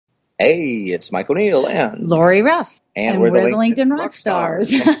Hey, it's Mike O'Neill and Lori Ruff. And we're the LinkedIn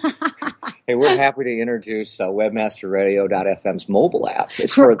Rockstars. Hey, we're happy to introduce WebmasterRadio.fm's mobile app.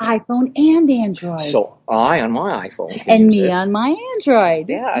 It's for iPhone and Android. So I on my iPhone can and use me it. on my Android.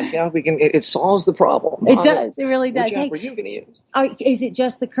 Yeah, we can. It solves the problem. It does. It really does. Which app are you going to use? Is it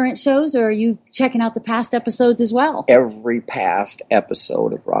just the current shows, or are you checking out the past episodes as well? Every past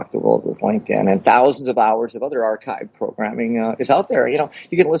episode of Rock the World with LinkedIn and thousands of hours of other archived programming is out there. You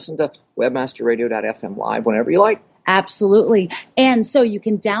can listen to WebmasterRadio.fm live whenever you like. Absolutely. And so you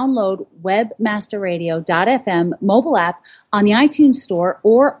can download WebmasterRadio.fm mobile app on the iTunes Store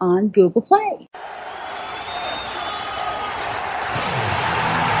or on Google Play.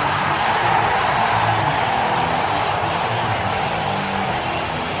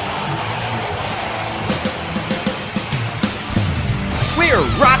 We're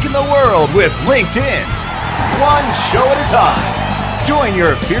rocking the world with LinkedIn. One show at a time. Join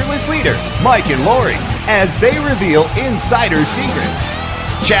your fearless leaders, Mike and Lori, as they reveal insider secrets.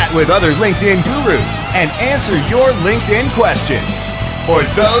 Chat with other LinkedIn gurus and answer your LinkedIn questions. For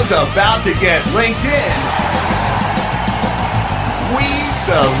those about to get LinkedIn, we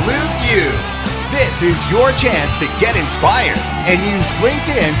salute you. This is your chance to get inspired and use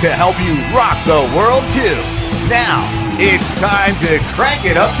LinkedIn to help you rock the world too. Now, it's time to crank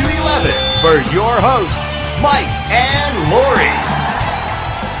it up to 11 for your hosts, Mike and Lori.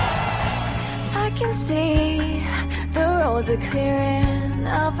 I can see the roads are clearing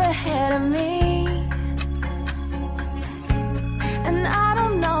up ahead of me, and I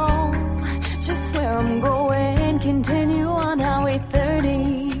don't know just where I'm going. Continue on Highway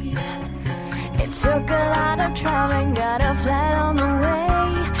 30. It took a lot of traveling, got a flat on the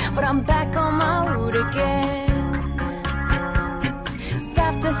way, but I'm back on my route again.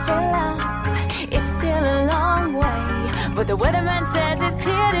 Stop to fill up, it's still a long way, but the weatherman says it's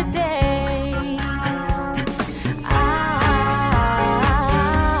clear today.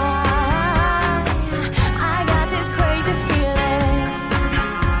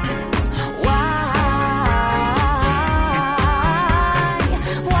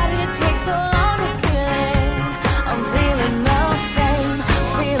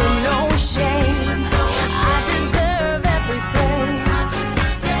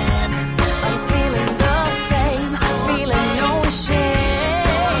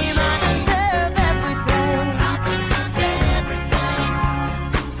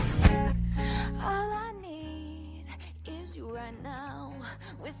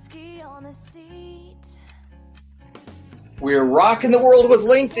 We're rocking the world with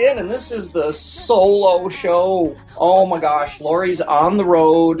LinkedIn, and this is the solo show. Oh my gosh, Lori's on the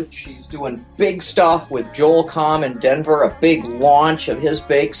road. She's doing big stuff with Joel Comm in Denver, a big launch of his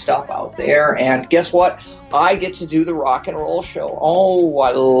big stuff out there. And guess what? I get to do the rock and roll show. Oh,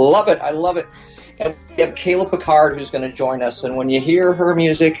 I love it. I love it. And we have Kaila Picard who's going to join us. And when you hear her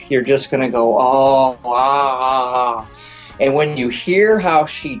music, you're just going to go, oh, wow. And when you hear how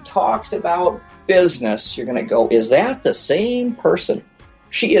she talks about business, you're going to go, is that the same person?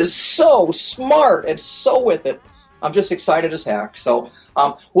 She is so smart and so with it. I'm just excited as heck. So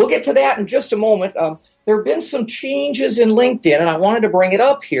we'll get to that in just a moment. There have been some changes in LinkedIn, and I wanted to bring it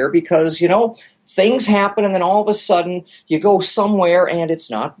up here because, things happen and then all of a sudden you go somewhere and it's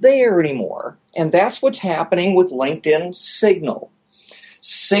not there anymore. And that's what's happening with LinkedIn Signal.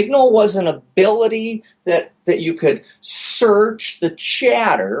 Signal was an ability that you could search the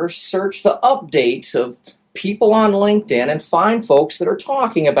chatter, search the updates of people on LinkedIn and find folks that are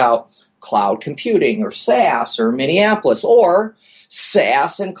talking about cloud computing or SaaS or Minneapolis or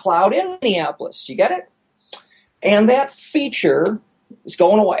SaaS and cloud in Minneapolis. Do you get it? And that feature is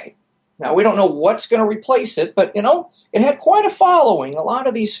going away. Now, we don't know what's going to replace it, but, it had quite a following. A lot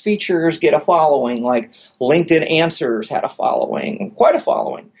of these features get a following, like LinkedIn Answers had a following, quite a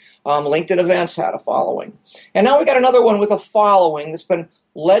following. LinkedIn Events had a following. And now we got another one with a following that's been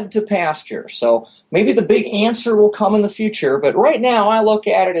led to pasture. So maybe the big answer will come in the future, but right now I look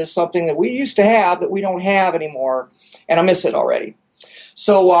at it as something that we used to have that we don't have anymore, and I miss it already.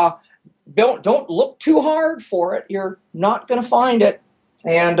 So don't look too hard for it. You're not going to find it.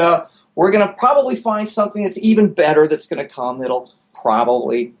 And we're going to probably find something that's even better that's going to come that'll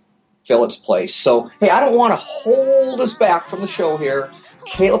probably fill its place. So, hey, I don't want to hold us back from the show here.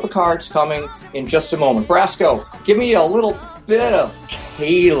 Kaila Picard's coming in just a moment. Brasco, give me a little bit of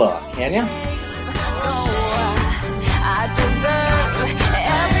Kaila, can you? I deserve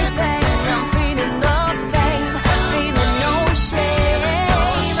everything. I'm feeling the fame, feeling no shame.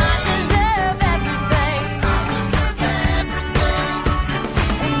 I deserve everything.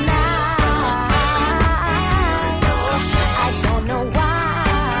 And I don't know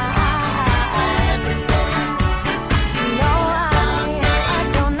why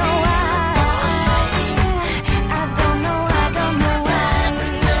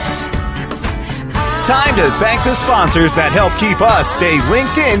Time to thank the sponsors that help keep us stay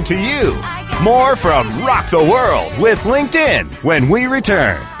linked in to you. More from Rock the World with LinkedIn when we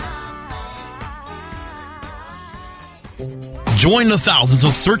return. Join the thousands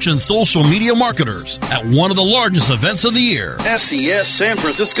of search and social media marketers at one of the largest events of the year. SES San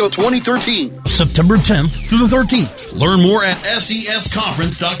Francisco 2013. September 10th through the 13th. Learn more at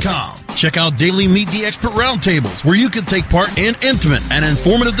sesconference.com. Check out daily Meet the Expert roundtables where you can take part in intimate and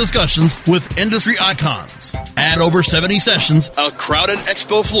informative discussions with industry icons. Add over 70 sessions, a crowded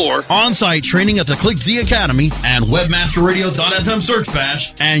expo floor, on-site training at the ClickZ Academy, and webmasterradio.fm search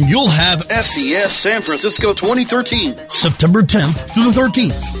bash, and you'll have SES San Francisco 2013. September 10th through the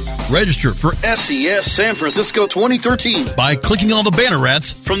 13th. Register for SES San Francisco 2013 by clicking on the banner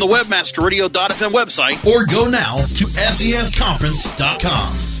ads from the webmasterradio.fm website or go now to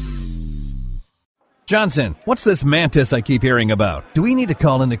sesconference.com. Johnson, what's this mantis I keep hearing about? Do we need to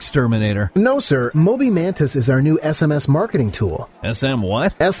call an exterminator? No, sir. Moby Mantis is our new SMS marketing tool. SM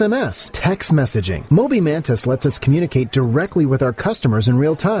what? SMS, text messaging. Moby Mantis lets us communicate directly with our customers in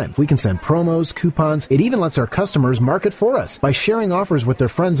real time. We can send promos, coupons. It even lets our customers market for us by sharing offers with their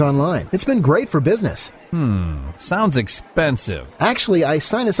friends online. It's been great for business. Sounds expensive. Actually, I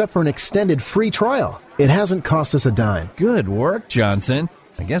signed us up for an extended free trial. It hasn't cost us a dime. Good work, Johnson.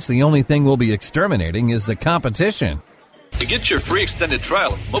 I guess the only thing we'll be exterminating is the competition. To get your free extended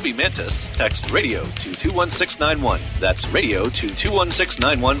trial of Moby Mantis, text radio to 21691. That's radio to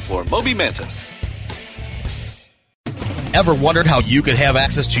 21691 for Moby Mantis. Ever wondered how you could have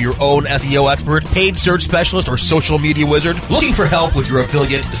access to your own SEO expert, paid search specialist, or social media wizard? Looking for help with your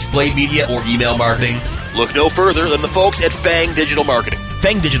affiliate, display media, or email marketing? Look no further than the folks at Fang Digital Marketing.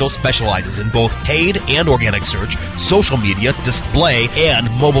 Fang Digital specializes in both paid and organic search, social media, display, and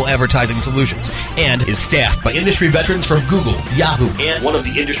mobile advertising solutions, and is staffed by industry veterans from Google, Yahoo, and one of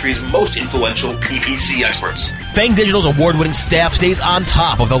the industry's most influential PPC experts. Fang Digital's award-winning staff stays on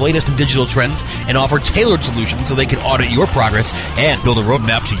top of the latest in digital trends and offer tailored solutions so they can audit your progress and build a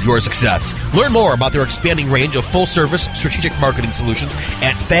roadmap to your success. Learn more about their expanding range of full-service strategic marketing solutions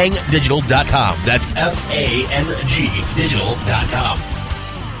at fangdigital.com. That's F-A-N-G digital.com.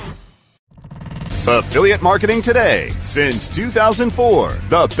 Affiliate Marketing Today. Since 2004,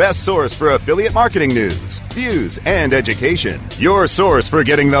 the best source for affiliate marketing news, views, and education. Your source for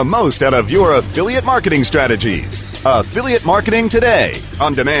getting the most out of your affiliate marketing strategies. Affiliate Marketing Today.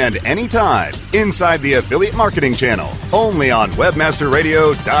 On demand anytime. Inside the Affiliate Marketing Channel. Only on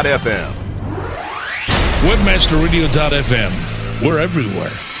webmasterradio.fm. Webmasterradio.fm. We're everywhere.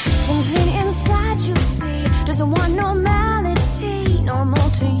 Something inside you see doesn't want normality, normal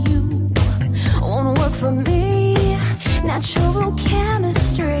to you. Won't work for me. Natural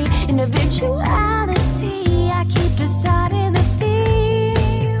chemistry, individuality. I keep deciding the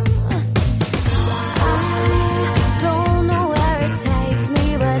theme. I don't know where it takes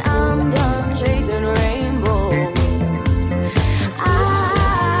me, but I'm done chasing rainbows.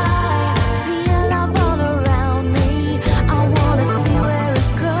 I feel love all around me. I wanna see where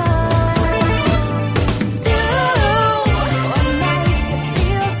it goes. Do what makes you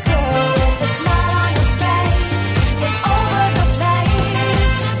feel good. The smile on your face, take over the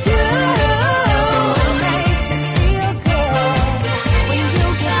place. Do what makes you feel good. When you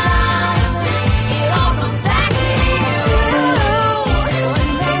get out, it all comes back to you. What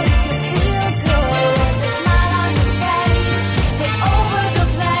makes you feel good. The smile on your face, take over the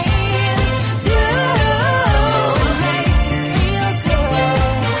place. Do what makes you feel good.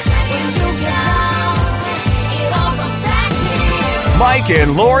 When you get out, it all comes back to you. Mike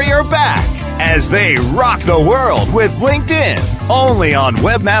and Lori are back as they rock the world with LinkedIn. Only on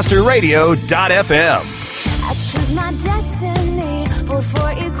webmasterradio.fm. I choose my destiny, vote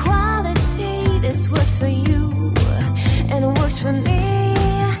for equality. This works for you, and it works for me.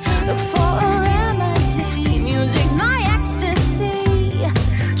 Look for a remedy. Music's my ecstasy.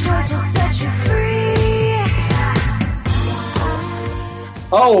 Choice will set you free.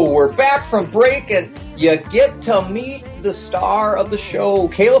 Oh, we're back from break, and you get to meet the star of the show,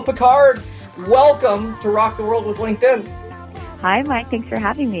 Kaila Picard. Welcome to Rock the World with LinkedIn. Hi, Mike. Thanks for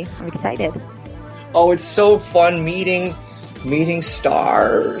having me. I'm excited. Oh, it's so fun meeting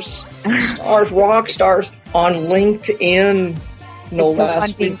stars, rock stars on LinkedIn. No it's so less.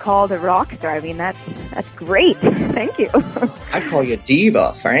 fun being called a rock star. I mean, that's great. Thank you. I call you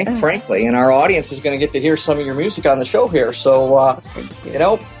diva, frankly, and our audience is going to get to hear some of your music on the show here. So,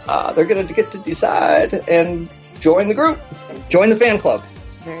 they're going to get to decide and join the group, join the fan club.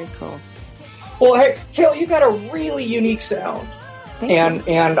 Very cool. Well, hey, Kaila, you've got a really unique sound. And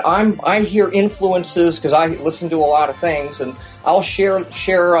I hear influences because I listen to a lot of things, and I'll share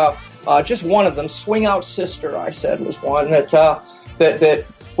just one of them. Swing Out Sister, I said, was one that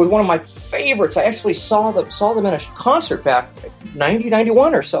was one of my favorites. I actually saw them in a concert back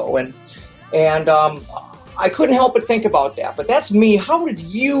 91 or so, and I couldn't help but think about that. But that's me. How did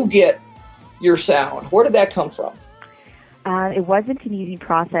you get your sound? Where did that come from? It wasn't an easy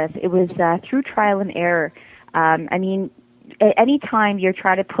process. It was through trial and error. Anytime you're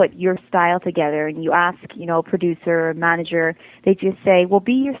trying to put your style together and you ask, a producer or manager, they just say, well,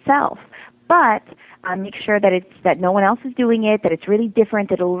 be yourself. But make sure that no one else is doing it, that it's really different,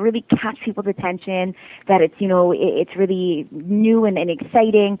 that it'll really catch people's attention, that it's, it's really new and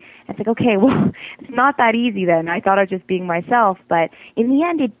exciting. It's like, okay, well, it's not that easy then. I thought I was just being myself. But in the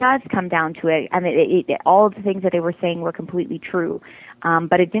end, it does come down to it. And all of the things that they were saying were completely true.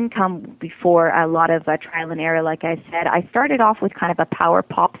 But it didn't come before a lot of trial and error, like I said. I started off with kind of a power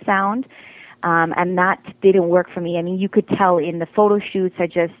pop sound, and that didn't work for me. I mean, you could tell in the photo shoots,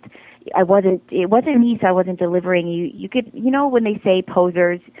 it wasn't me, so I wasn't delivering. You could, when they say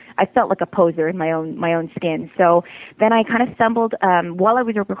posers, I felt like a poser in my own skin. So then I kind of stumbled, while I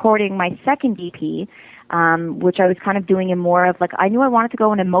was recording my second EP, which I was kind of doing in more of like, I knew I wanted to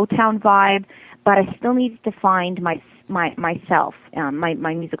go in a Motown vibe, but I still needed to find myself, my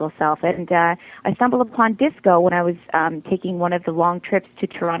musical self. And I stumbled upon disco when I was taking one of the long trips to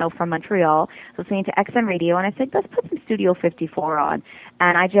Toronto from Montreal, listening to XM radio, and I said, let's put some Studio 54 on.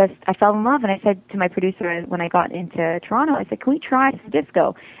 And I fell in love, and I said to my producer when I got into Toronto, I said, can we try some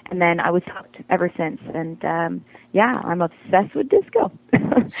disco? And then I was hooked ever since. And I'm obsessed with disco.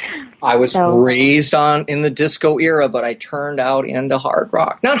 I was raised in the disco era, but I turned out into hard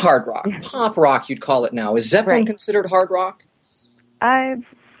rock. Not hard rock, pop rock you'd call it now. Is Zeppelin considered hard rock? I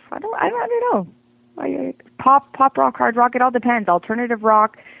don't know. Pop rock, hard rock, it all depends. Alternative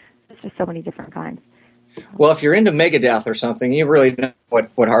rock, there's just so many different kinds. Well, if you're into Megadeth or something, you really know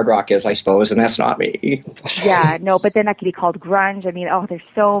what hard rock is, I suppose, and that's not me. Yeah, no, but then that could be called grunge. I mean, there's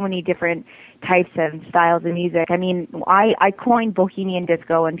so many different types of styles of music. I mean, I coined Bohemian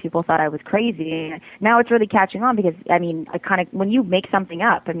disco, and people thought I was crazy. Now it's really catching on because, I mean, when you make something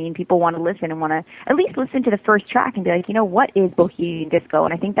up, I mean, people want to listen and want to at least listen to the first track and be like, what is Bohemian disco?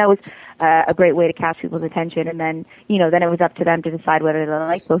 And I think that was a great way to catch people's attention. And then, then it was up to them to decide whether they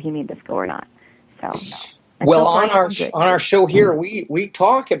like Bohemian disco or not. So, well, on our show here, we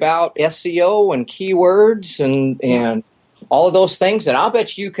talk about SEO and keywords and all of those things, and I'll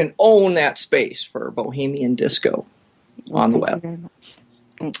bet you can own that space for Bohemian disco on the web. Thank you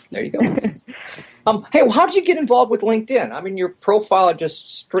very much. There you go. Hey, how did you get involved with LinkedIn? I mean, your profile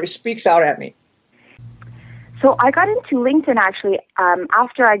just speaks out at me. So I got into LinkedIn actually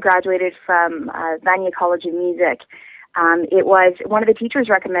after I graduated from Vanier College of Music. It was one of the teachers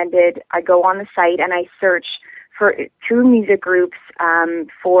recommended I go on the site and I search through music groups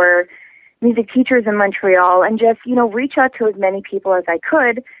for music teachers in Montreal and just, reach out to as many people as I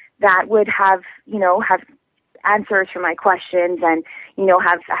could that would have answers for my questions and,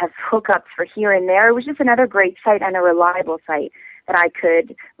 have hookups for here and there. It was just another great site and a reliable site that I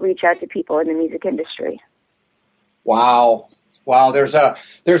could reach out to people in the music industry. Wow. There's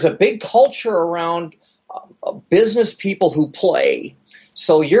a big culture around business people who play.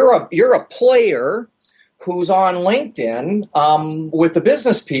 So you're a player who's on LinkedIn with the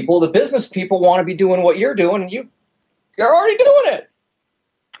business people. The business people want to be doing what you're doing, and you're already doing it.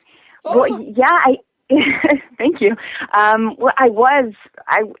 Well, yeah, thank you.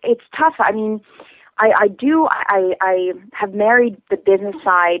 It's tough. I mean, I have married the business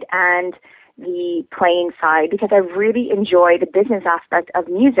side and the playing side because I really enjoy the business aspect of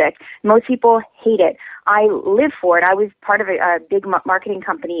music. Most people hate it. I live for it. I was part of a big marketing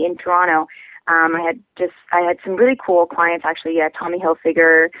company in Toronto. I had some really cool clients actually. Tommy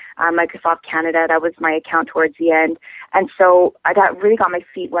Hilfiger, Microsoft Canada. That was my account towards the end. And so I really got my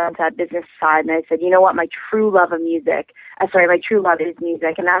feet wet into that business side. And I said, you know what? My true love is music,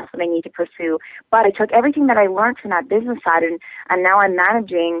 and that's what I need to pursue. But I took everything that I learned from that business side, and now I'm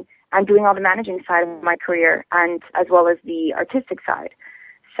doing all the managing side of my career, and as well as the artistic side.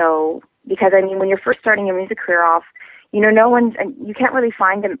 So, because I mean, when you're first starting your music career off, you can't really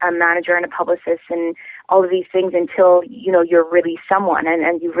find a manager and a publicist and all of these things until, you're really someone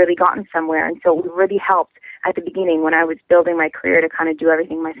and you've really gotten somewhere. And so it really helped at the beginning when I was building my career to kind of do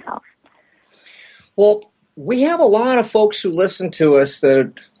everything myself. Well, we have a lot of folks who listen to us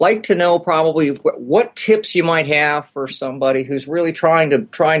that like to know probably what tips you might have for somebody who's really trying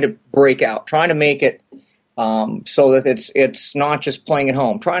to break out, trying to make it so that it's not just playing at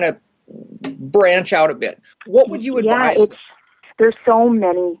home, trying to branch out a bit. What would you advise? Yeah, there's so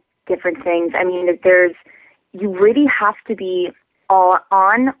many different things. I mean, you really have to be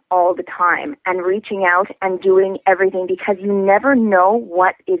on all the time and reaching out and doing everything, because you never know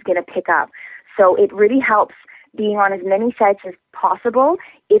what is going to pick up. So it really helps being on as many sites as possible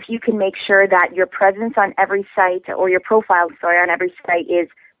if you can make sure that your presence on every site, or your profile, on every site is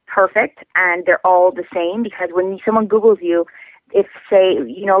perfect and they're all the same. Because when someone Googles you, if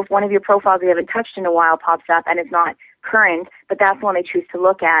one of your profiles you haven't touched in a while pops up and it's not current, but that's the one they choose to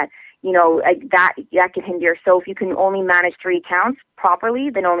look at, that can hinder. So if you can only manage 3 accounts properly,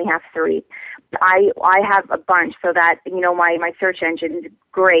 then only have 3. I have a bunch, so that, my search engine is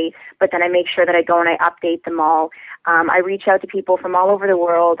great, but then I make sure that I go and I update them all. I reach out to people from all over the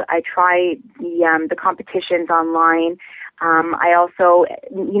world. I try the competitions online. I also,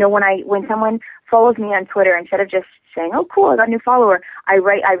 when someone follows me on Twitter, instead of just saying, "Oh, cool, I got a new follower," I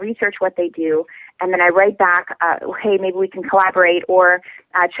research what they do, and then I write back, "Hey, maybe we can collaborate," or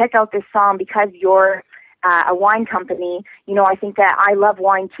 "Check out this song because you're a wine company. I think that I love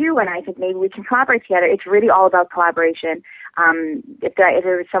wine too, and I think maybe we can collaborate together." It's really all about collaboration. If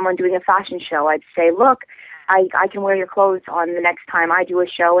there was someone doing a fashion show, I'd say, "Look, I can wear your clothes on the next time I do a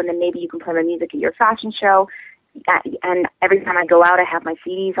show, and then maybe you can play my music at your fashion show." And every time I go out, I have my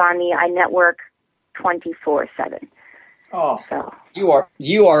CDs on me. I network 24/7. Oh, so.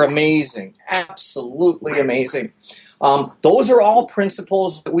 You are amazing. Absolutely amazing. Those are all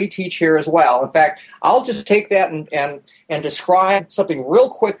principles that we teach here as well. In fact, I'll just take that and describe something real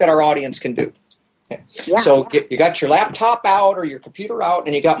quick that our audience can do. Okay. Yeah. So you got your laptop out or your computer out,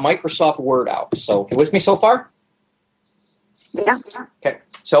 and you got Microsoft Word out. So you with me so far? Yeah. Okay.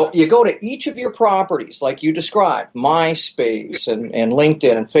 So you go to each of your properties, like you described, MySpace and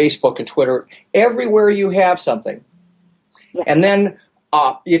LinkedIn and Facebook and Twitter, everywhere you have something. Yeah. And then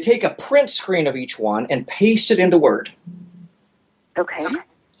you take a print screen of each one and paste it into Word. Okay.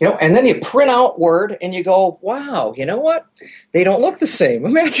 And then you print out Word and you go, wow, you know what? They don't look the same.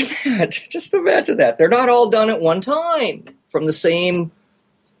 Imagine that. Just imagine that. They're not all done at one time from the same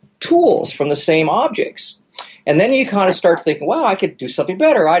tools, from the same objects. And then you kind of start thinking, wow, I could do something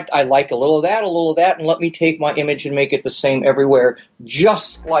better. I like a little of that, and let me take my image and make it the same everywhere,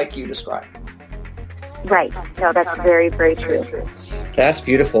 just like you described. Right. No, that's very, very true. That's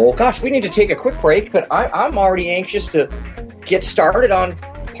beautiful. Gosh, we need to take a quick break, but I'm already anxious to get started on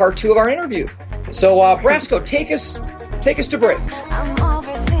part 2 of our interview. So, Brasco, take us to break. I'm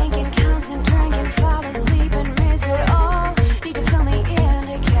overthinking, constant drinking, fall asleep and miss it all. Need to fill me in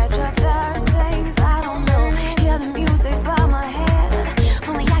to catch up. There's things I don't know. Hear the music by my head. If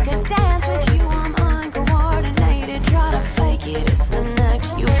only I could dance with you. I'm uncoordinated. Try to fake it. It's the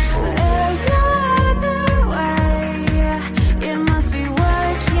next you fool. There's no other way. It must be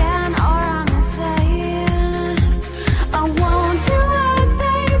working or I'm insane. I won't do what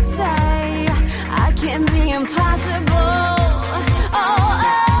they say. I can be impossible.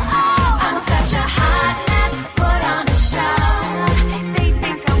 I'm such a hot mess, put on a show. They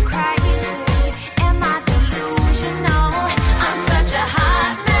think I'm crazy, am I delusional? I'm such a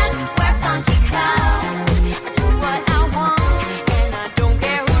hot mess, wear funky clothes. I do what I want, and I don't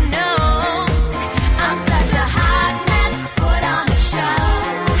care who knows. I'm such a hot mess, put on a show.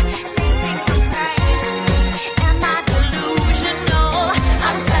 They think I'm crazy, am I delusional?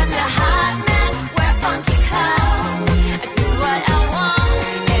 I'm such a hot mess, wear funky clothes. I do what I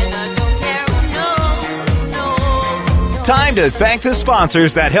want, and I don't care who knows. Time to thank the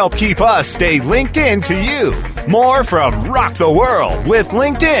sponsors that help keep us stay linked in to you. More from Rock the World with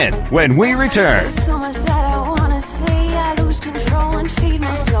LinkedIn when we return. There's so much that I want to say. I lose control and feed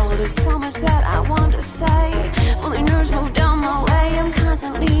my soul. There's so much that I want to say. Fully nerves move down my way. I'm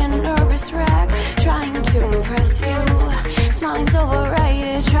constantly a nervous wreck, trying to impress you. Smiling's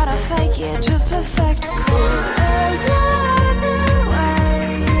overrated. Try to fake it, just perfect cool. There's no other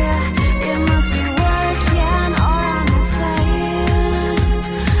way. It must be working or I'm insane.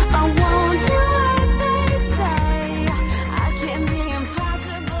 I won't do what they say. I can be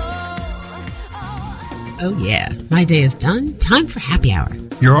impossible. Oh yeah, my day is done. Time for happy hour.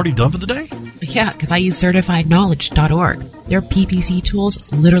 You're already done for the day? Yeah, because I use CertifiedKnowledge.org. Their PPC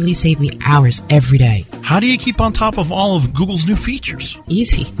tools literally save me hours every day. How do you keep on top of all of Google's new features?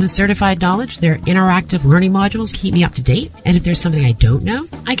 Easy. With Certified Knowledge, their interactive learning modules keep me up to date. And if there's something I don't know,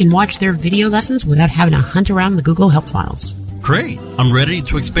 I can watch their video lessons without having to hunt around the Google Help files. Great. I'm ready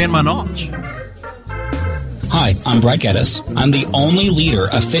to expand my knowledge. Hi, I'm Brett Geddes. I'm the only leader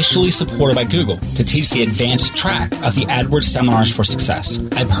officially supported by Google to teach the advanced track of the AdWords Seminars for Success.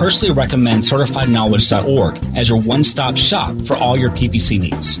 I personally recommend CertifiedKnowledge.org as your one-stop shop for all your PPC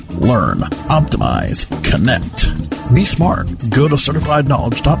needs. Learn, optimize, connect. Be smart. Go to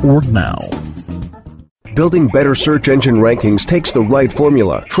CertifiedKnowledge.org now. Building better search engine rankings takes the right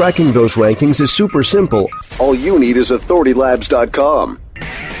formula. Tracking those rankings is super simple. All you need is authoritylabs.com.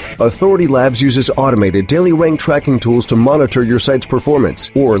 Authority Labs uses automated daily rank tracking tools to monitor your site's performance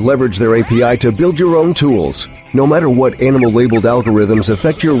or leverage their API to build your own tools. No matter what animal-labeled algorithms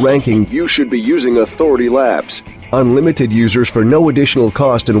affect your ranking, you should be using Authority Labs. Unlimited users for no additional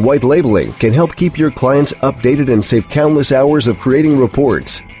cost and white labeling can help keep your clients updated and save countless hours of creating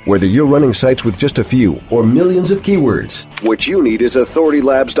reports. Whether you're running sites with just a few or millions of keywords, what you need is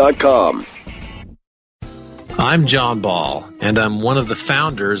authoritylabs.com. I'm John Ball, and I'm one of the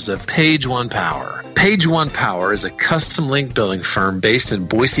founders of Page One Power. Page One Power is a custom link building firm based in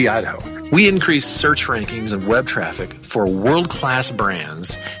Boise, Idaho. We increase search rankings and web traffic for world-class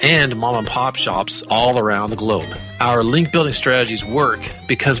brands and mom-and-pop shops all around the globe. Our link building strategies work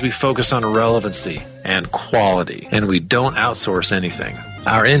because we focus on relevancy and quality, and we don't outsource anything.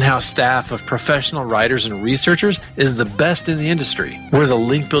 Our in-house staff of professional writers and researchers is the best in the industry. We're the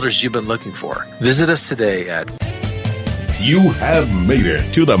link builders you've been looking for. Visit us today at... You have made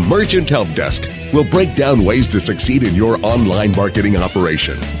it to the Merchant Help Desk. We'll break down ways to succeed in your online marketing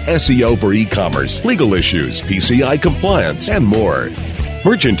operation, SEO for e-commerce, legal issues, PCI compliance, and more.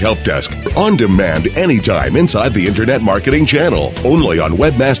 Merchant Help Desk, on demand anytime inside the Internet Marketing Channel, only on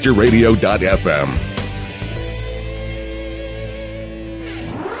webmasterradio.fm.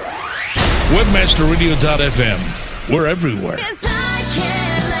 Webmasterradio.fm. We're everywhere. Yes, I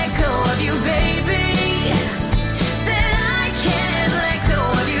can't let go of you, baby. Said I can't let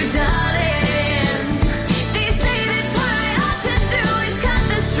go of you, darling. They say that's what I ought to do is cut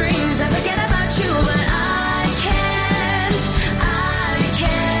the strings and forget about you, but I can't.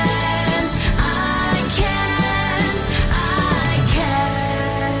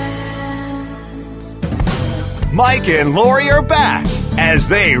 Mike and Lori are back as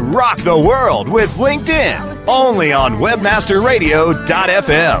they rock the world with LinkedIn, only on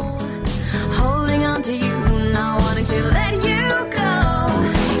webmasterradio.fm. Holding on to you, not wanting to let you go.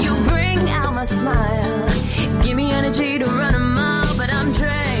 You bring out my smile, give me energy to run a mile, but I'm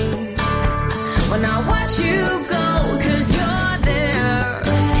drained when I watch you go, 'cause you're there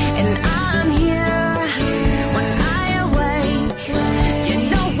and I'm here. When I awake, you're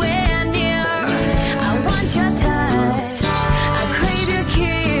nowhere near. I want your touch, I crave your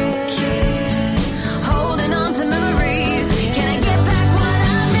kiss. Holding on to memories, can I get back what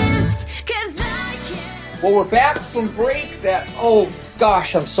I missed? 'Cause I can't. Well, we're back from break. Oh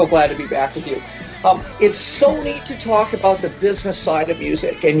gosh, I'm so glad to be back with you. It's so neat to talk about the business side of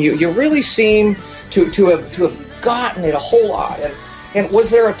music, and you really seem to have gotten it a whole lot. And was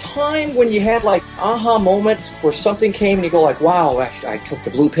there a time when you had like aha moments where something came and you go like, wow, I took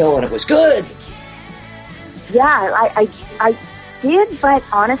the blue pill and it was good? Yeah, I did, but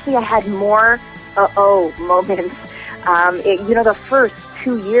honestly, I had more moments. The first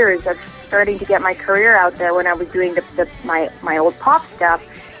 2 years of starting to get my career out there, when I was doing my old pop stuff,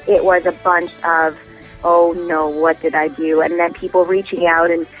 it was a bunch of, oh no, what did I do? And then people reaching out,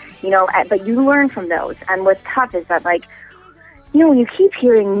 and but you learn from those. And what's tough is that, like, when you keep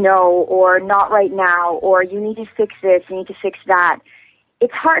hearing no, or not right now, or you need to fix this, you need to fix that,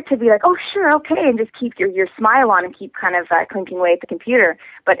 it's hard to be like, oh, sure, okay, and just keep your smile on and keep kind of clinking away at the computer.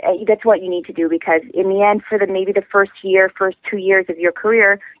 But that's what you need to do, because in the end, for maybe the first 2 years of your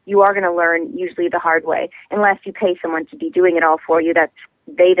career, you are going to learn usually the hard way, unless you pay someone to be doing it all for you. That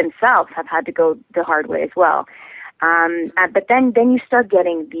they themselves have had to go the hard way as well. But then you start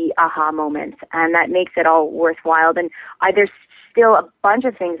getting the aha moments, and that makes it all worthwhile. And there's still a bunch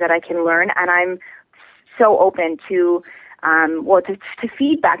of things that I can learn, and I'm so open to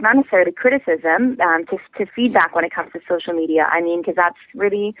feedback, not necessarily criticism, to feedback when it comes to social media. I mean, because that's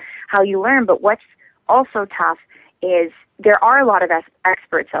really how you learn. But what's also tough is there are a lot of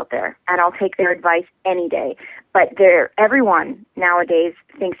experts out there, and I'll take their advice any day. But everyone nowadays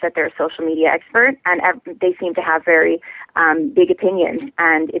thinks that they're a social media expert, and they seem to have very big opinions.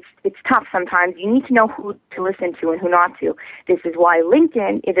 And it's tough sometimes. You need to know who to listen to and who not to. This is why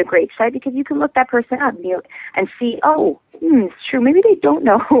LinkedIn is a great site, because you can look that person up and see, it's true. Maybe they don't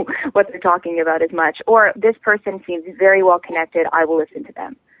know what they're talking about as much, or this person seems very well connected. I will listen to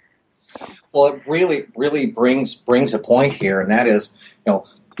them. Well, it really, really brings a point here, and that is,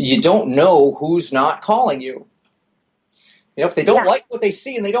 you don't know who's not calling you. If they don't like what they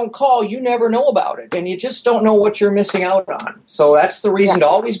see and they don't call, you never know about it, and you just don't know what you're missing out on. So that's the reason to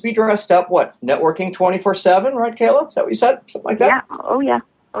always be dressed up. What, networking 24/7, right, Kaila? Is that what you said? Something like that? Yeah. Oh yeah.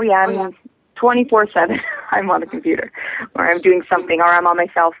 I mean, 24/7. I'm on the computer, or I'm doing something, or I'm on my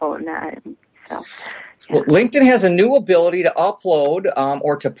cell phone. Well, LinkedIn has a new ability to upload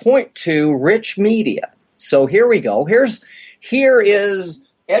or to point to rich media. So here we go. Here is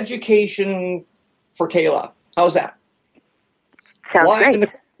education for Kaila. How's that? Sounds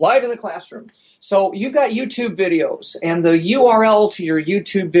great. Live in the classroom. So you've got YouTube videos, and the URL to your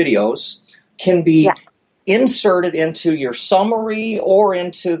YouTube videos can be inserted into your summary or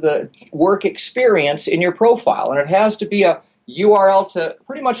into the work experience in your profile. And it has to be a URL to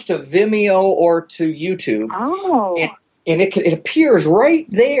pretty much to Vimeo or to YouTube. Oh. And it appears right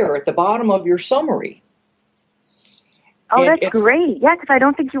there at the bottom of your summary. Oh, that's great. Yeah, because I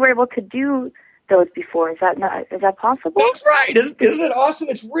don't think you were able to do those before. Is that possible? That's right. Isn't it awesome?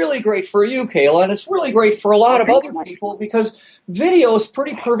 It's really great for you, Kaila, and it's really great for a lot of other people because video is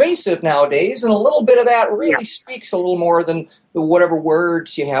pretty pervasive nowadays, and a little bit of that really speaks a little more than the whatever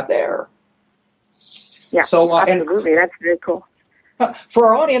words you have there. Yeah, so, absolutely. That's very cool. For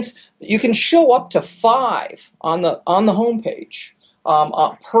our audience, you can show up to 5 on the homepage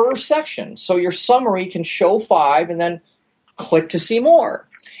per section. So your summary can show 5 and then click to see more.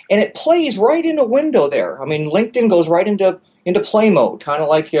 And it plays right in a window there. I mean, LinkedIn goes right into play mode, kind of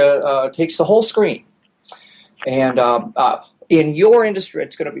like takes the whole screen. And in your industry,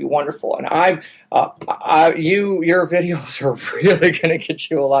 it's going to be wonderful. And your videos are really going to get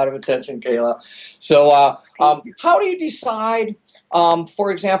you a lot of attention, Kaila. So, how do you decide,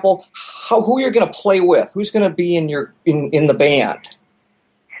 for example, who you're going to play with? Who's going to be in the band?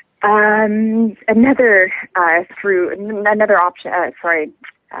 Another option.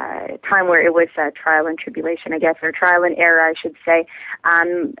 Time where it was trial and tribulation, I guess, or trial and error, I should say.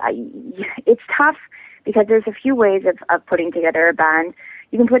 It's tough because there's a few ways of putting together a band.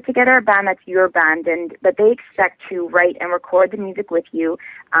 You can put together a band that's your band, but they expect to write and record the music with you,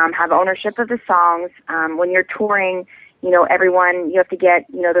 have ownership of the songs. When you're touring, everyone, you have to get,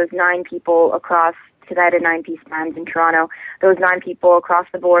 those 9 people across, because I had a 9-piece band in Toronto, those 9 people across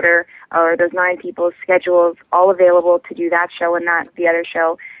the border, or those 9 people's schedules all available to do that show and the other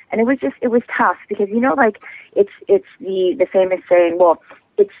show. And it was tough because, it's the famous saying,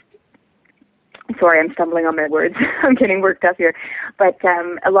 sorry, I'm stumbling on my words. I'm getting worked up here. But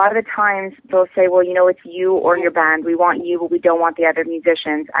a lot of the times they'll say, it's you or your band. We want you, but we don't want the other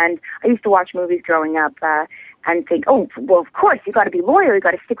musicians. And I used to watch movies growing up, and think, of course, you got to be loyal. You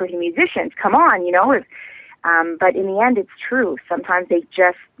got to stick with your musicians. Come on, But in the end, it's true. Sometimes they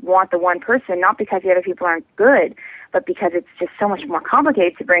just want the one person, not because the other people aren't good, but because it's just so much more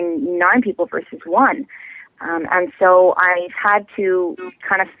complicated to bring 9 people versus 1. And so I've had to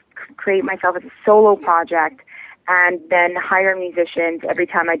kind of create myself as a solo project and then hire musicians every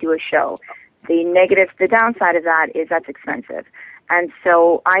time I do a show. The downside of that is that's expensive. And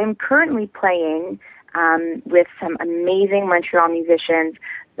so I'm currently playing with some amazing Montreal musicians.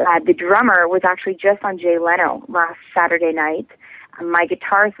 The drummer was actually just on Jay Leno last Saturday night. My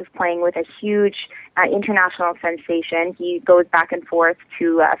guitarist is playing with a huge international sensation. He goes back and forth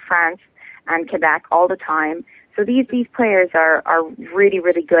to France and Quebec all the time. So these players are really,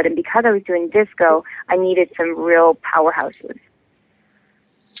 really good. And because I was doing disco, I needed some real powerhouses.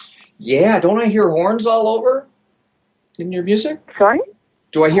 Yeah, don't I hear horns all over in your music? Sorry?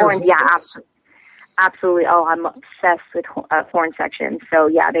 Do I hear horns? Yeah, absolutely. Oh, I'm obsessed with horn sections. So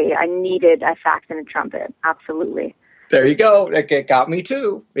yeah, I needed a sax and a trumpet. Absolutely. There you go. It got me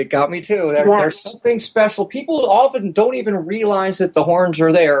too. There's something special. People often don't even realize that the horns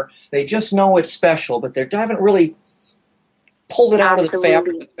are there. They just know it's special, but they haven't really pulled it out of the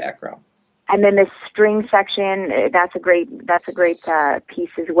fabric of the background. And then the string section, that's a great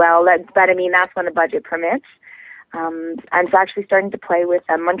piece as well. That's when the budget permits. I'm actually starting to play with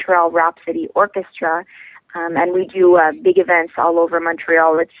a Montreal Rhapsody Orchestra, and we do big events all over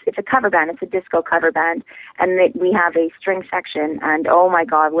Montreal. It's a cover band. It's a disco cover band, and we have a string section. And oh my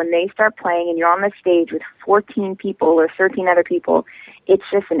God, when they start playing and you're on the stage with 14 people or 13 other people, it's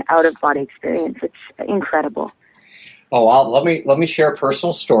just an out-of-body experience. It's incredible. Oh, let me share a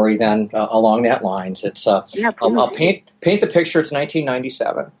personal story then along that lines. It's I'll paint the picture. It's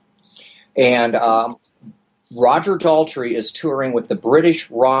 1997, and Roger Daltrey is touring with the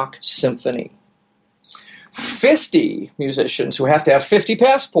British Rock Symphony. 50 musicians who have to have 50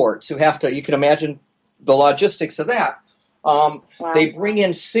 passports, you can imagine the logistics of that. Wow. They bring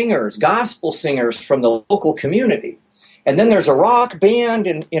in singers, gospel singers from the local community. And then there's a rock band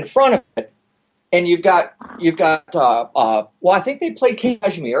in front of it. And you've got I think they played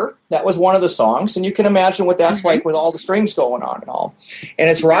Kashmir. That was one of the songs. And you can imagine what that's like with all the strings going on and all. And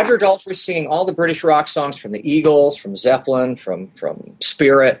it's Roger Daltrey singing all the British rock songs from the Eagles, from Zeppelin, from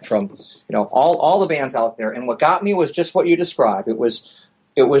Spirit, from all the bands out there. And what got me was just what you described. It was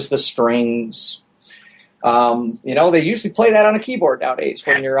the strings. They usually play that on a keyboard nowadays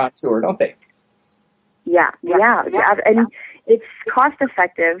when you're on tour, don't they? Yeah. And it's cost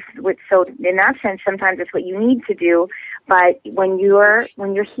effective. So in that sense, sometimes it's what you need to do. But when you're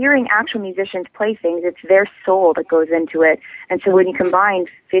hearing actual musicians play things, it's their soul that goes into it. And so when you combine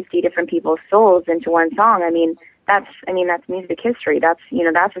 50 different people's souls into one song, that's music history. That's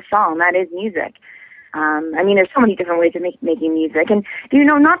a song. That is music. There's so many different ways of making music, and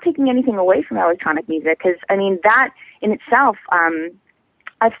not taking anything away from electronic music, because that in itself,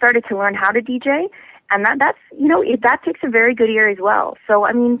 I've started to learn how to DJ, and that takes a very good ear as well. So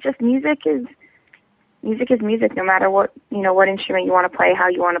just music is music, no matter what instrument you want to play, how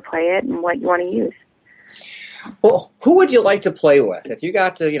you want to play it, and what you want to use. Well, who would you like to play with if you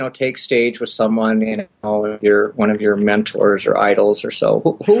got to take stage with someone, you're one of your mentors or idols or so?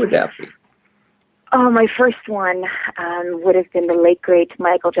 Who would that be? Oh, my first one would have been the late great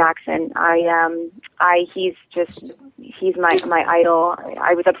Michael Jackson. He's my idol.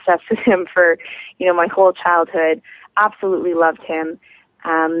 I was obsessed with him for my whole childhood. Absolutely loved him.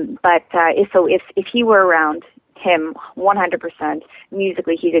 But if he were around, him 100%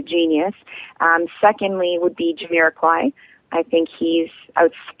 musically, he's a genius. Secondly, would be Jamiroquai. I think he's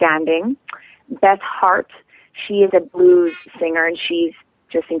outstanding. Beth Hart, she is a blues singer and she's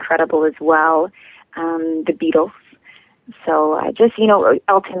just incredible as well. The Beatles. So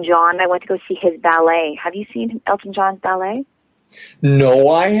Elton John, I went to go see his ballet. Have you seen Elton John's ballet? No,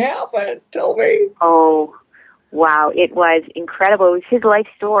 I haven't. Tell me. Oh, wow. It was incredible. It was his life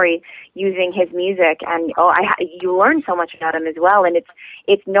story using his music. And you learn so much about him as well. And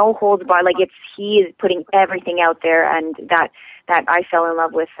it's no holds barred. He is putting everything out there, and that I fell in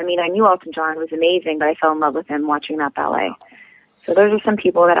love with. I knew Elton John was amazing, but I fell in love with him watching that ballet. So those are some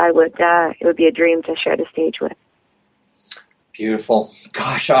people that it would be a dream to share the stage with. Beautiful.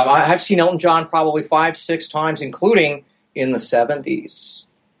 Gosh, I've seen Elton John probably 5-6 times, including in the 70s.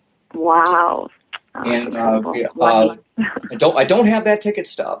 Wow. And I don't have that ticket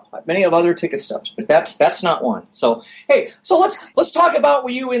stub. Many of other ticket stubs, but that's not one. So let's talk about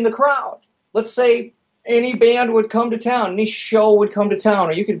you in the crowd. Let's say any band would come to town, any show would come to town,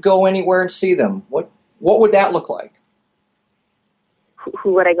 or you could go anywhere and see them. What would that look like?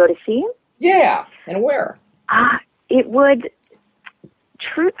 Who would I go to see? Yeah, and where? It would.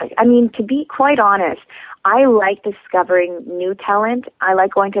 To be quite honest, I like discovering new talent. I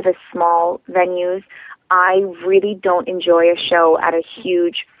like going to the small venues. I really don't enjoy a show at a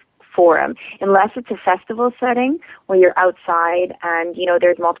huge forum unless it's a festival setting where you're outside and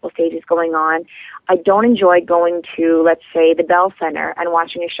there's multiple stages going on. I don't enjoy going to, let's say, the Bell Center and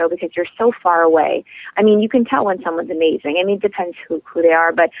watching a show because you're so far away. You can tell when someone's amazing. It depends who they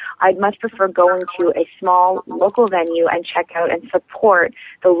are, but I'd much prefer going to a small local venue and check out and support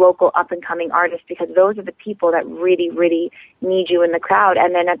the local up-and-coming artists, because those are the people that really, really need you in the crowd.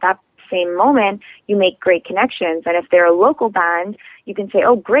 And then at that same moment, you make great connections. And if they're a local band, you can say,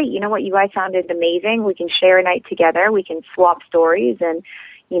 oh, great, you know what, you guys sounded amazing. We can share a night together. We can swap stories and,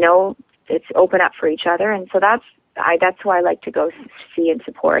 it's open up for each other. And so that's who I like to go see and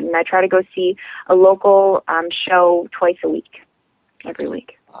support. And I try to go see a local show twice a week, every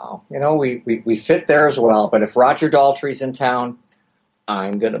week. Wow. We fit there as well. But if Roger Daltrey's in town,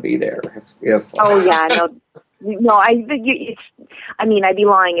 I'm going to be there. Oh, yeah, no, I'd be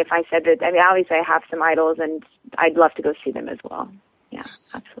lying if I said that. Obviously I have some idols, and I'd love to go see them as well. Yeah,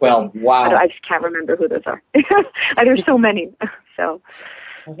 absolutely. Well, wow. I just can't remember who those are. There's so many. So,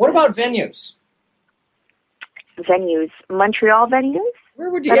 what about venues? Montreal venues. Where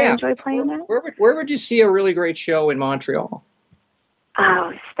would you enjoy playing at? Where would you see a really great show in Montreal?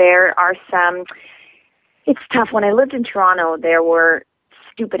 Oh, there are some. It's tough. When I lived in Toronto, there were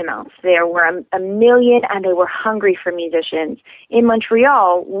stupid amounts. There were a million, and they were hungry for musicians. In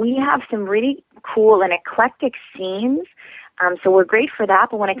Montreal, we have some really cool and eclectic scenes. So we're great for that.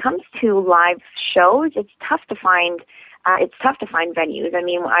 But when it comes to live shows, it's tough to find. Venues.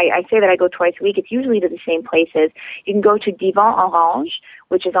 I say that I go twice a week. It's usually to the same places. You can go to Divan Orange,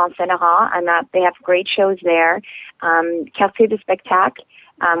 which is on Saint-Laurent, and they have great shows there. Quartier du Spectacle,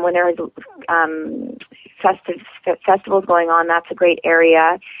 when there is festivals going on, that's a great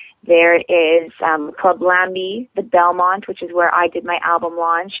area. There is Club Lambie, the Belmont, which is where I did my album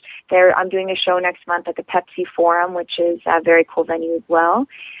launch. I'm doing a show next month at the Pepsi Forum, which is a very cool venue as well.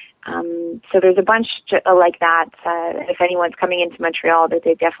 So there's a bunch like that. If anyone's coming into Montreal, that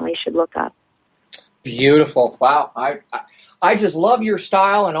they definitely should look up. Beautiful. Wow. I just love your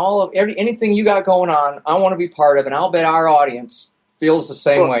style and all of anything you got going on. I want to be part of it, and I'll bet our audience feels the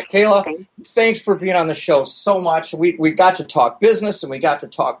same way. Kaila, thanks for being on the show so much. We got to talk business, and we got to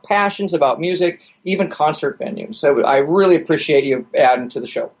talk passions about music, even concert venues. So I really appreciate you adding to the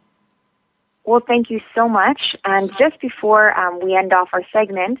show. Well, thank you so much. And just before we end off our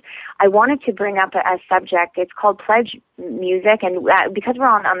segment, I wanted to bring up a subject. It's called Pledge Music, and because we're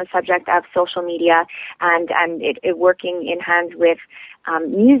on the subject of social media and it working in hands with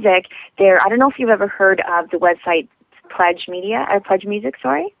music, I don't know if you've ever heard of the website Pledge Music.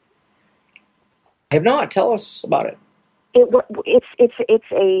 Sorry, I have not. Tell us about it. It's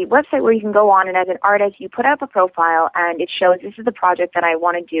a website where you can go on, and as an artist, you put up a profile, and it shows this is the project that I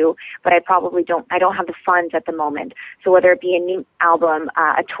want to do, but I don't have the funds at the moment. So whether it be a new album,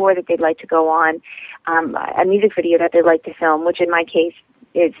 a tour that they'd like to go on, a music video that they'd like to film, which in my case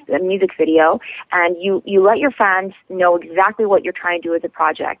is a music video, and you let your fans know exactly what you're trying to do as a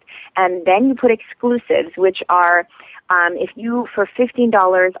project, and then you put exclusives, which are if you, for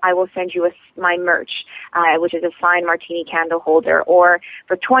 $15, I will send you my merch, which is a signed martini candle holder, or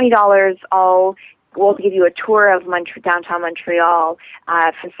for $20, we'll give you a tour of downtown Montreal.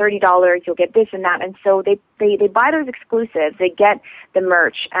 For $30, you'll get this and that. And so they buy those exclusives, they get the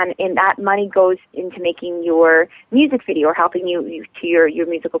merch, and that money goes into making your music video or helping you to your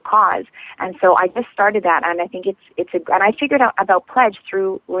musical cause. And so I just started that, and I think and I figured out about Pledge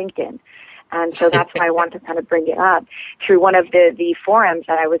through LinkedIn. And so that's why I want to kind of bring it up. Through one of the forums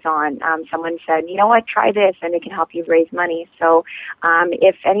that I was on, someone said, you know what, try this, and it can help you raise money. So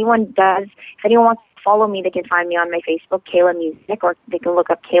if anyone wants to follow me, they can find me on my Facebook, Kaila Music, or they can look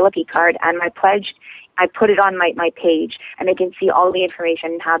up Kaila Picard. And my pledge, I put it on my page, and they can see all the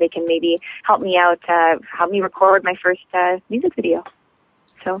information and how they can maybe help me out, help me record my first music video.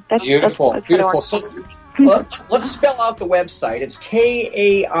 So that's beautiful. That's beautiful. Let's spell out the website. It's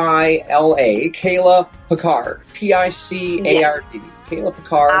Kaila, Kaila Picard, Picard, Kaila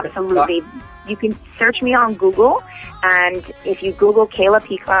Picard. Absolutely. You can search me on Google, and if you Google Kaila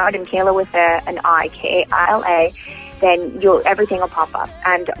Picard and Kaila with an I, Kaila, then everything will pop up.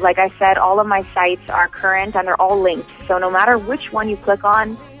 And like I said, all of my sites are current and they're all linked. So no matter which one you click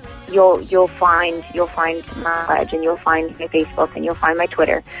on, you'll find my pledge, and you'll find my Facebook, and you'll find my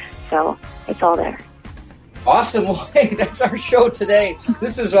Twitter. So it's all there. Awesome. Well, hey, that's our show today.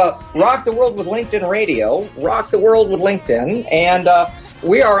 This is Rock the World with LinkedIn Radio, Rock the World with LinkedIn, and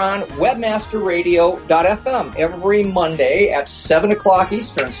we are on webmasterradio.fm every Monday at 7 o'clock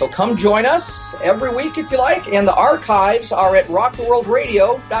Eastern. So come join us every week if you like, and the archives are at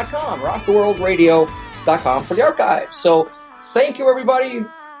rocktheworldradio.com, rocktheworldradio.com for the archives. So thank you, everybody.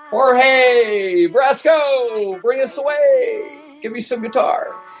 Jorge Brasco, bring us away. Give me some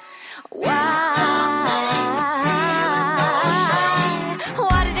guitar. Why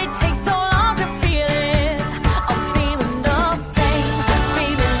did it take so long to feel it? I'm feeling no pain,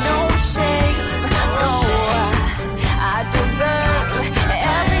 feeling no shame. Oh, I deserve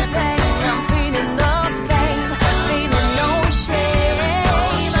everything. I'm feeling no pain, feeling no shame.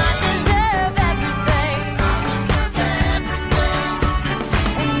 I deserve everything.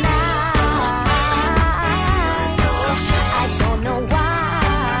 And I don't know why.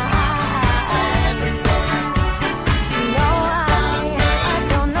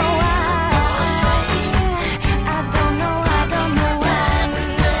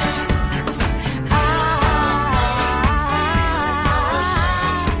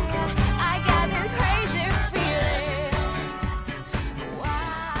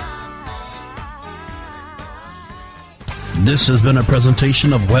 This has been a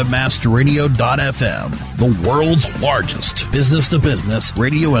presentation of WebmasterRadio.fm, the world's largest business-to-business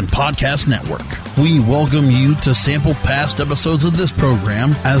radio and podcast network. We welcome you to sample past episodes of this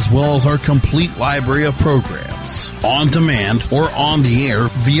program, as well as our complete library of programs, on demand or on the air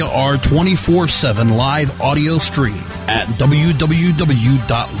via our 24/7 live audio stream at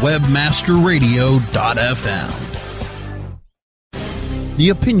www.webmasterradio.fm. The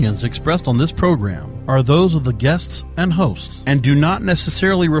opinions expressed on this program are those of the guests and hosts and do not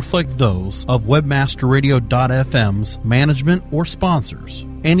necessarily reflect those of WebmasterRadio.fm's management or sponsors.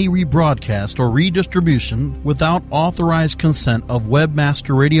 Any rebroadcast or redistribution without authorized consent of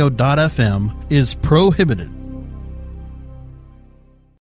WebmasterRadio.fm is prohibited.